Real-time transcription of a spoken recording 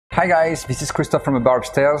Hi guys, this is Christoph from the bar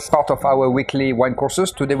upstairs, part of our weekly wine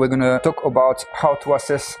courses. Today we're going to talk about how to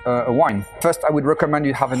assess a wine. First, I would recommend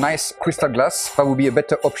you have a nice crystal glass. That would be a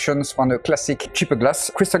better option on a classic cheaper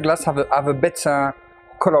glass. Crystal glass have a better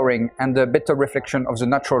coloring and a better reflection of the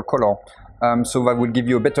natural color. So that will give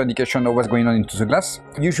you a better indication of what's going on into the glass.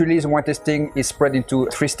 Usually the wine tasting is spread into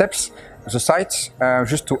 3 steps. The sight,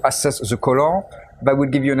 just to assess the color. That will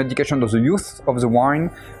give you an indication of the youth of the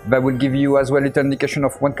wine. That will give you as well a little indication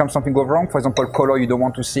of when something goes wrong. For example, color you don't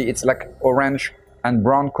want to see. It's like orange and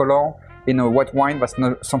brown color in a white wine. That's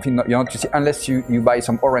not something that you want to see unless you buy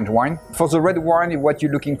some orange wine. For the red wine, what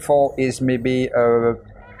you're looking for is maybe a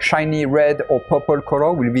shiny red or purple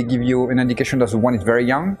color will give you an indication that the wine is very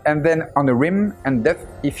young. And then on the rim and depth,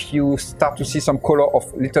 if you start to see some color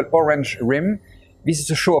of little orange rim, this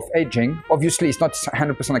is a show of aging. Obviously, it's not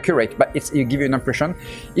 100% accurate, but it gives you an impression.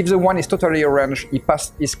 If the wine is totally orange, it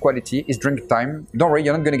passed its quality, its drink time. Don't worry,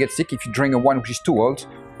 you're not going to get sick if you drink a wine which is too old,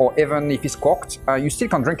 or even if it's corked, you still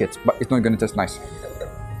can drink it, but it's not going to taste nice.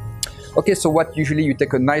 Okay, so what usually you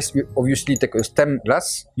take you obviously take a stem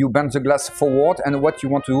glass, you bend the glass forward, and what you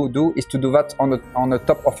want to do is to do that on the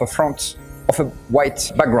top of a front of a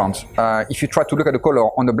white background. If you try to look at the color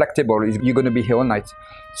on the black table, you're going to be here all night.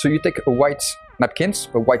 So you take a white napkins,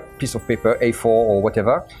 a white piece of paper, A4 or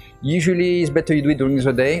whatever. Usually it's better you do it during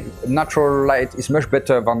the day. Natural light is much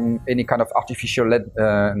better than any kind of artificial LED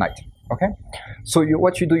night. Okay, so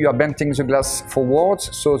what you do, you are bending the glass forward,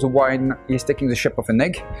 so the wine is taking the shape of an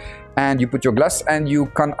egg, and you put your glass and you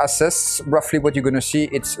can assess roughly what you're going to see.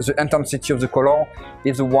 It's the intensity of the color.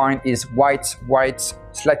 If the wine is white,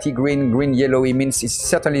 slightly green, yellow, it means it's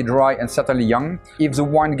certainly dry and certainly young. If the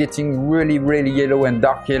wine getting really yellow and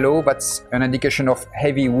dark yellow, that's an indication of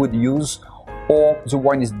heavy wood use, or the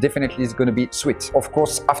wine is definitely going to be sweet. Of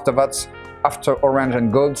course, after that, after orange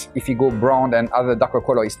and gold, if you go brown and other darker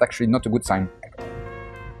color, it's actually not a good sign.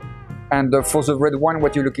 And for the red wine,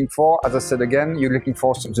 what you're looking for, as I said again, you're looking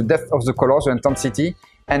for the depth of the color, the intensity,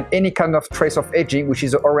 and any kind of trace of aging, which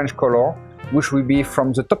is the orange color, which will be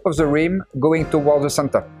from the top of the rim going towards the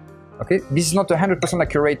center. Okay, this is not a 100%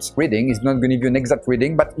 accurate reading. It's not going to give you an exact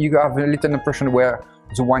reading, but you have a little impression where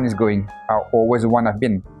the wine is going or where the wine has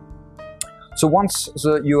been. So once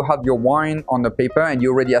you have your wine on the paper and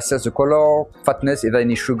you already assess the color, fatness, is there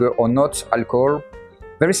any sugar or not, alcohol,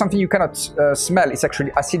 there is something you cannot smell. It's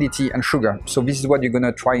actually acidity and sugar. So this is what you're going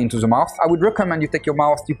to try into the mouth. I would recommend you take your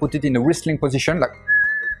mouth, you put it in a whistling position,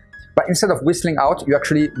 but instead of whistling out, you're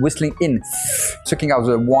actually whistling in, sucking out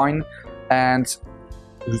the wine, and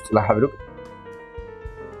just have a look.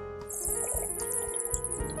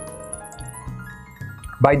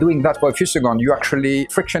 By doing that for a few seconds, you're actually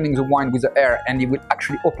frictioning the wine with the air, and it will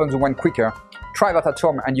actually open the wine quicker. Try that at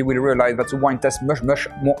home and you will realize that the wine tastes much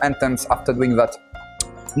more intense after doing that.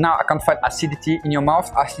 Now I can find acidity in your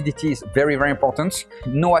mouth. Acidity is very important.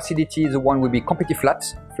 No acidity, the wine will be completely flat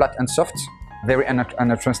and soft, very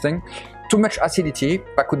uninteresting. Too much acidity,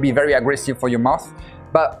 that could be very aggressive for your mouth.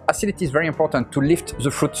 But acidity is very important to lift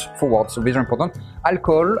the fruit forward, so very important.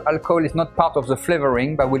 Alcohol is not part of the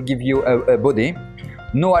flavoring, but will give you a body.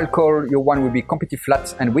 No alcohol, your wine will be completely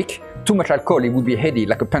flat and weak. Too much alcohol, it will be heady,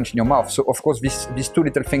 like a punch in your mouth. So of course, these two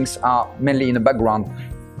little things are mainly in the background,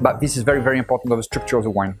 but this is very important of the structure of the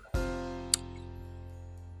wine.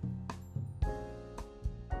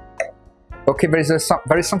 Okay,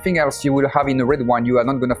 there is something else you will have in a red wine you are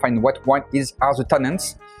not going to find in white wine are the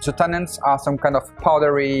tannins. The tannins are some kind of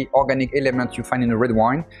powdery organic element you find in a red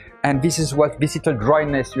wine, and this is what this little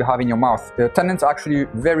dryness you have in your mouth. The tannins are actually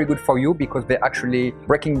very good for you because they're actually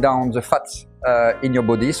breaking down the fats in your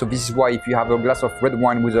body. So this is why if you have a glass of red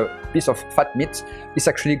wine with a piece of fat meat, this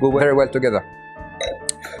actually go very well together.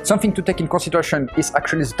 Something to take in consideration is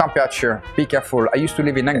actually the temperature. Be careful. I used to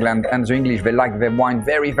live in England, and the English, they like their wine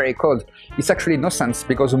very cold. It's actually no sense,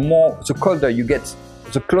 because the colder you get,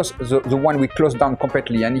 the wine will close down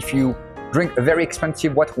completely. And if you drink a very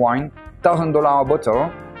expensive white wine, $1,000 a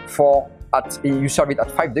bottle, you serve it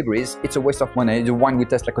at 5 degrees, it's a waste of money. The wine will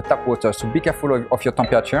taste like a tap water. So be careful of your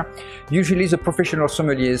temperature. Usually the professional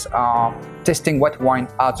sommeliers are testing white wine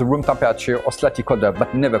at the room temperature or slightly colder,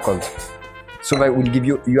 but never cold. So that will give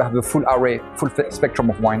you have a full array, full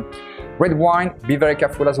spectrum of wine. Red wine, be very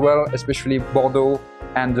careful as well, especially Bordeaux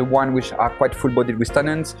and the wine which are quite full-bodied with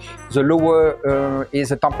tannins. The lower is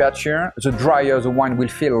the temperature, the drier the wine will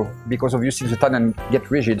feel, because obviously the tannin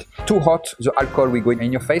get rigid. Too hot, the alcohol will go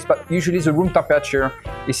in your face, but usually the room temperature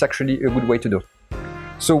is actually a good way to do.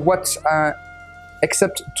 So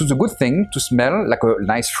except to the good thing to smell, like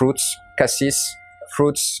nice fruits, cassis,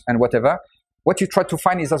 fruits and whatever, What you try to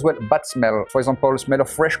find is as well bad smell. For example, smell of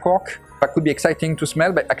fresh cork. That could be exciting to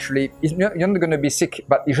smell, but actually you're not going to be sick,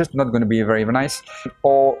 but it's just not going to be very, very nice.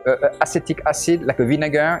 Or acetic acid, like a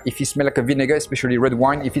vinegar. If you smell like a vinegar, especially red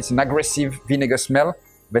wine, if it's an aggressive vinegar smell,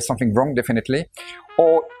 there's something wrong, definitely.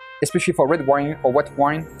 Or especially for red wine or white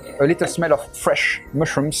wine, a little smell of fresh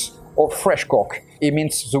mushrooms or fresh cork. It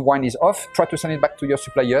means the wine is off. Try to send it back to your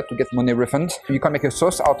supplier to get money refund. You can make a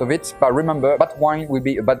sauce out of it, but remember, bad wine will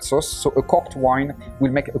be a bad sauce, so a corked wine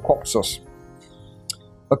will make a corked sauce.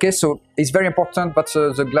 Okay, so it's very important that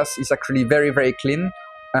the glass is actually very, very clean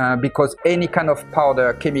because any kind of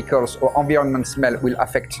powder, chemicals or environment smell will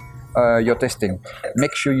affect your tasting.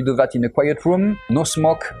 Make sure you do that in a quiet room, no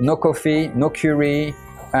smoke, no coffee, no curry,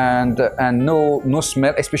 and no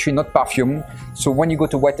smell, especially not perfume. So when you go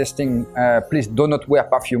to wine tasting, please do not wear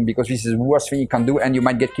perfume because this is the worst thing you can do and you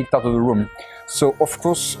might get kicked out of the room. So of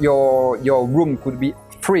course your room could be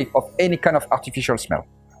free of any kind of artificial smell.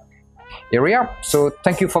 Here we are. So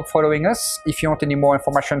thank you for following us. If you want any more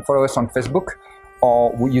information, follow us on Facebook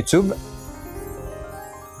or YouTube.